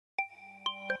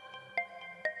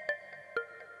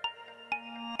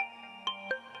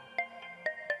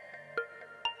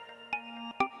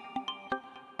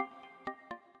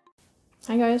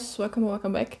Hi guys,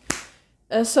 welcome back.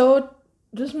 So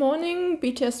this morning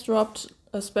BTS dropped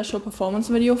a special performance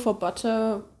video for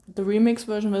Butter, the remix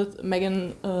version with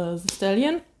Megan Thee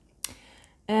Stallion.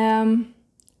 I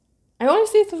only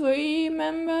see 3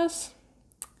 members.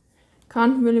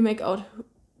 Can't really make out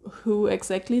who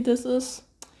exactly this is.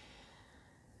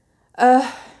 I'm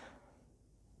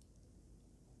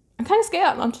kind of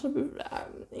scared.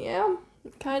 Yeah,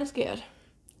 kind of scared.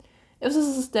 If this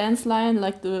is a dance line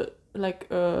like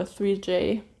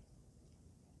 3J.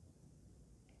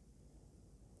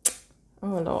 Oh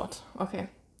lord. Okay.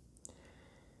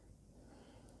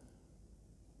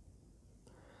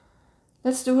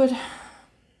 Let's do it.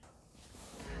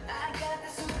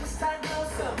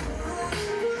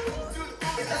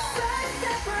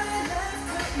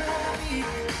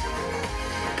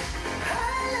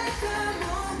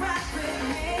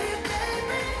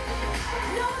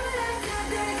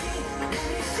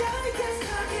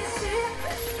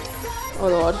 Oh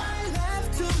lord.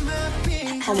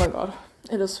 Oh my god.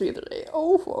 It is 3 today.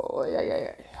 Oh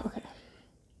yeah. Okay.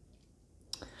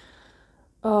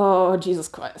 Oh Jesus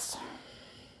Christ.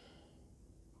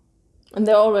 And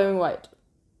they're all wearing white.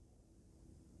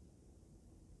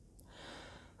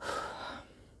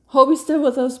 Hobie still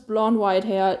with his blonde white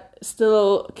hair,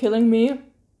 still killing me.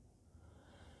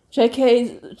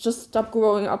 JK, just stop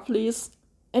growing up, please.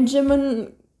 And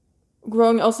Jimin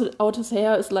growing out his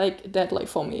hair is like deadly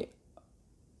for me.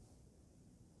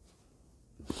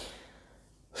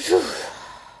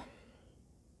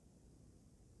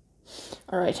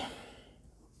 Alright.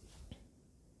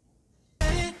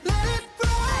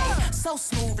 So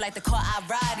smooth like the car I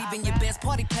ride. Even your best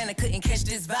party planner couldn't catch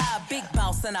this vibe. Big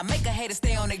boss and I make a hater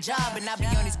stay on their job. And I be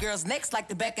on these girls' necks like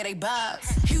the back of their bobs.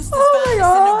 Houston's finest in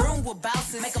the room with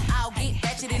bouncers. Make them all get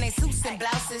ratchet in their suits and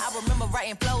blouses. I remember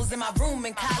writing flows in my room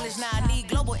in college. Now I need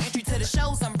global entry to the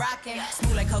shows I'm rocking.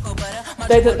 Smooth like cocoa butter.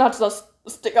 They did not just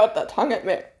stick out their tongue at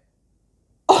me.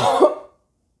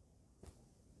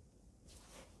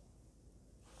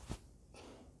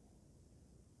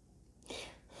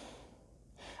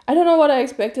 I don't know what I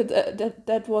expected.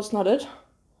 That was not it.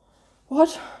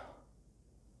 What?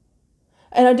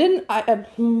 And I didn't. I don't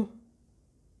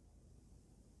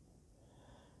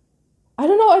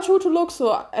know. I chose to look,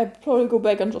 so I probably go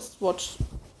back and just watch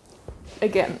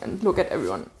again and look at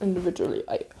everyone individually.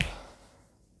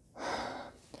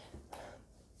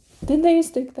 Didn't they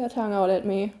stick their tongue out at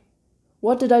me?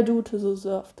 What did I do to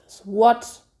deserve this?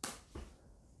 What?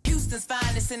 Houston's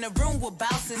finest in the room with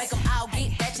bouncers. Make them all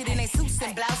get ratchet in their suits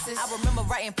and blouses. I remember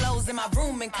writing flows in my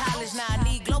room in college. Now I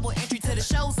need global entry to the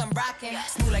shows I'm rocking.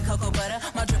 Smooth like cocoa butter,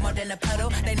 my drip more than a puddle.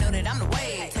 They know that I'm the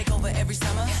wave. Take over every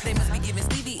summer. They must be giving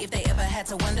Stevie if they ever had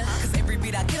to wonder. Cause every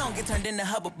beat I get on get turned into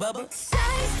hubba bubba.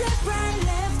 Side step right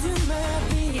left to my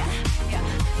beat.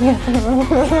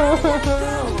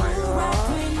 Oh my god.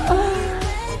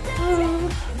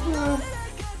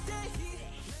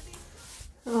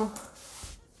 Oh.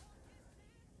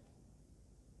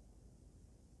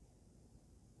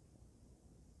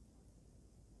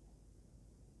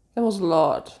 That was a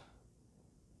lot.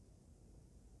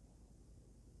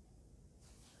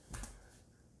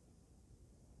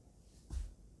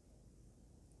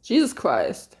 Jesus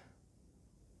Christ.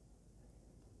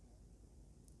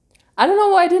 I don't know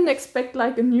why I didn't expect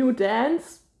like a new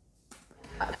dance.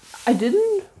 I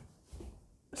didn't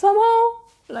somehow.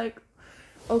 Like,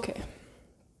 okay.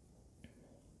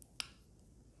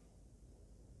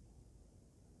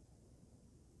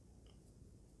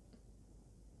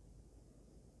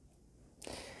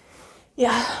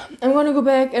 Yeah, I'm gonna go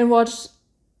back and watch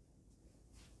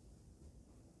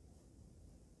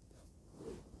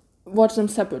them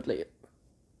separately.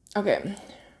 Okay.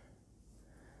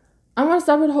 I'm gonna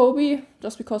start with Hobie,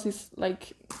 just because he's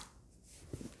like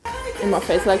in my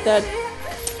face like that.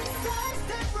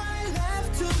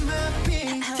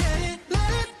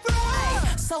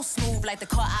 So smooth like the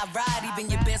car I ride. Even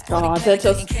your best God, that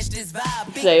just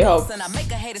J-Hope and I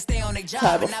make a hater stay on their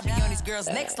job. And I be on these girls'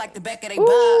 necks like the back of their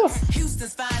Ooh. bobs.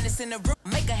 Houston's finest in the room.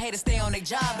 Make a hater stay on their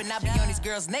job. And I be on these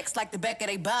girls' necks like the back of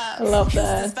their bobs. I love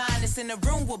that. Houston's finest in the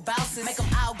room with bouncers. Make them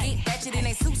all get ratchet in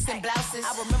their suits and blouses.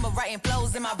 I remember writing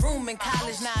flows in my room in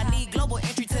college. Now I need global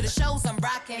entry to the shows I'm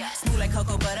rocking. Smooth like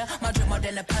cocoa butter, my drip more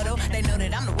than a puddle. They know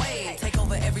that I'm the wave. Take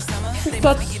over every summer. They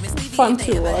must be giving Stevie fun if they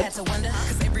to ever watch. had to wonder.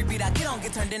 Cause every beat I get on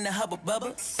get turned into hubba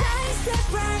bubba. Side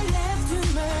step right left to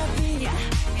my beat.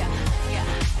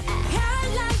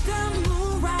 Like the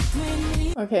moon rock with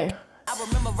me. Okay. I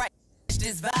remember right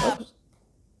this vibe. Oops.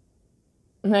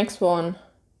 Next one.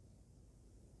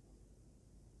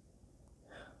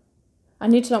 I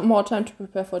need some more time to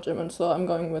prepare for Jimin, so I'm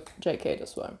going with JK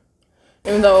this one.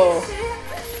 Even though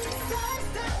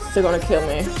they're gonna kill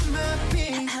me.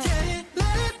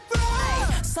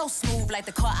 So smooth like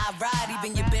the car I ride.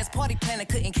 Even your best party planner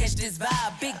couldn't catch this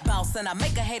vibe. Big boss and I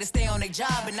make a hater stay on their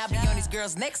job. And I be on these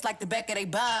girls' necks like the back of their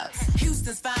bobs.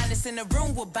 Houston's finest in the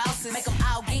room with bouncers. Make them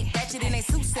all get ratchet in their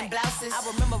suits and blouses. I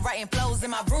remember writing flows in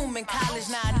my room in college.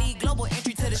 Now I need global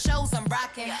entry to the shows I'm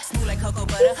rocking. Smooth like cocoa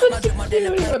butter. My drip more than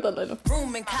a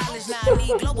room in college. Now I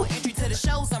need global entry to the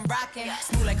shows I'm rocking.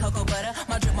 Smooth like cocoa butter.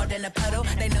 My drip more than a puddle.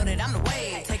 They know that I'm the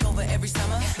wave. Take over every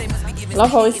summer. They must be giving. I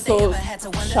love how he's so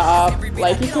sharp.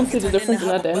 Like you can see the difference in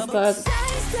their dance style.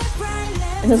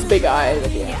 And his big eyes at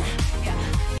the end.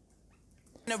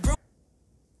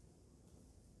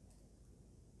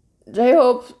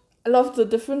 J-Hope, I love the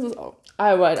differences. Oh,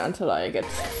 I wait until I get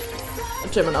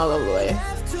Jimin out of the way.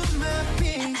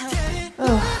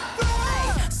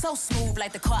 So smooth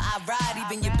like the car I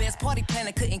ride. Even your best party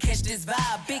planner couldn't catch this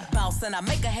vibe. Big boss and I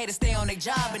make a hater stay on their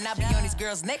job. And I be on these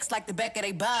girls' necks like the back of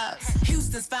their bobs.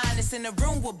 Houston's finest in the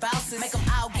room with bouncers. Make them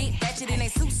all get ratchet in their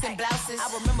suits and blouses. I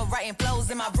remember writing flows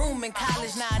in my room in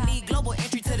college. Now I need global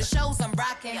entry to the shows I'm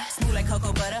rocking. Smooth like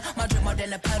cocoa butter. My drip more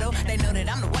than a puddle. They know that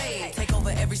I'm the wave. Take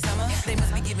over every summer. They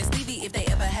must be giving Stevie if they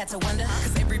ever had to wonder.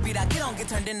 Cause every beat I get on get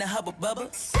turned into hubba bubba.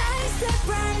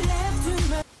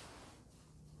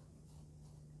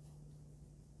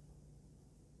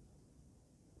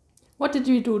 What did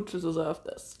you do to deserve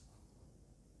this?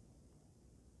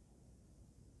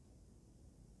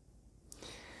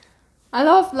 I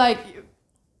love, like,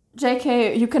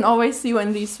 JK, you can always see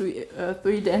when these three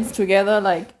dance together,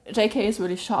 like, JK is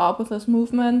really sharp with his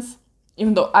movements,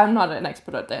 even though I'm not an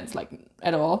expert at dance, like,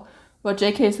 at all. But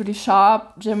JK is really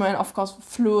sharp, Jimin, of course,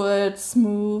 fluid,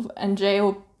 smooth, and Jay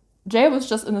was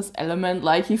just in his element,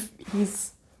 like,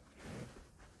 he's...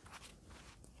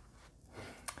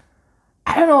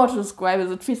 I don't know how to describe it.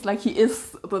 It feels like he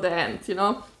is the dance, you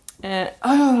know? And,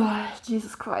 oh,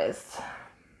 Jesus Christ.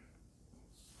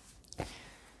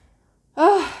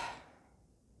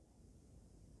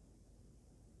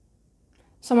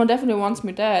 Someone definitely wants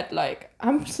me dead. Like,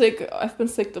 I'm sick. I've been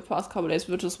sick the past couple days,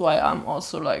 which is why I'm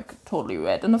also, like, totally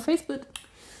red in the face. But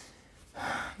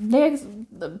that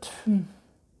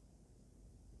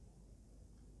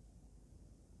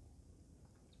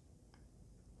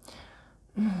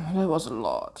was a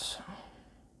lot.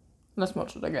 Let's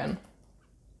watch it again.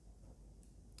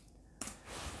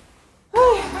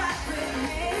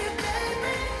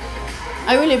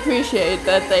 I really appreciate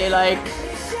that they like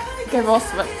gave us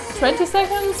what, 20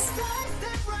 seconds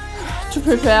to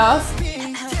prepare us.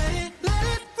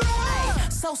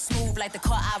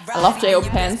 I love J.O.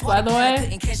 pants, by the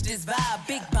way.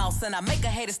 Big boss and I make a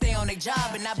hater stay on their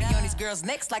job. And I be on these girls'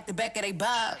 necks like the back of their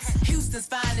bobs. Houston's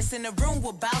finest in the room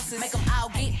with bouncers. Make them all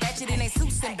get ratchet in their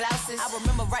suits and blouses. I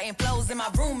remember writing flows in my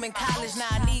room in college. Now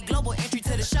I need global entry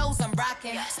to the shows I'm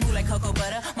rocking. Smooth like cocoa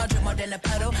butter. My drip more than a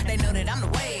puddle. They know that I'm the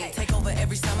wave. Take over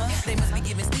every summer. They must be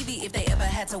giving Stevie if they ever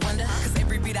had to wonder. Cause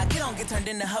every beat I get on get turned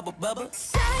into hubba bubba.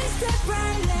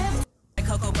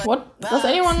 What? Does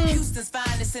anyone... Houston's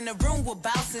finest in the room with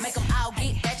bouncers. Make them all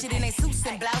get ratchet in their suits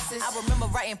and blouses. I remember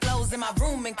writing flows in my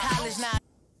room in college. Now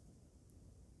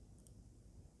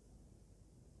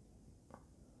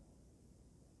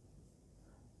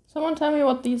someone tell me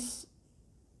what these...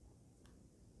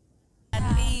 I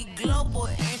need global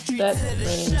entry that to the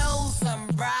means. Shows I'm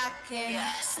rocking.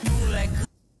 Smooth like...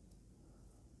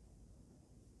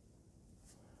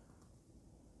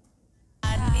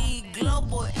 I need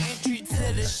global entry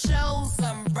to the shows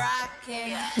I'm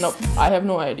rocking. Nope, I have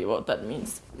no idea what that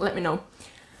means. Let me know.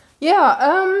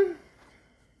 Yeah,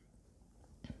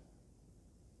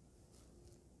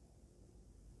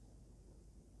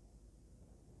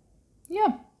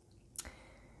 yeah.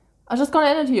 I'm just gonna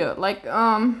end it here. Like,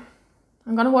 I'm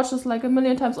gonna watch this like a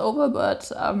million times over,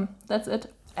 but that's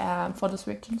it for this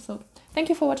reaction. So thank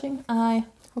you for watching. I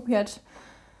hope you had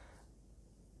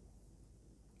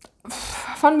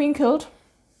fun being killed.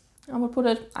 I will put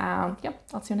it. Yeah,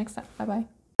 I'll see you next time. Bye bye.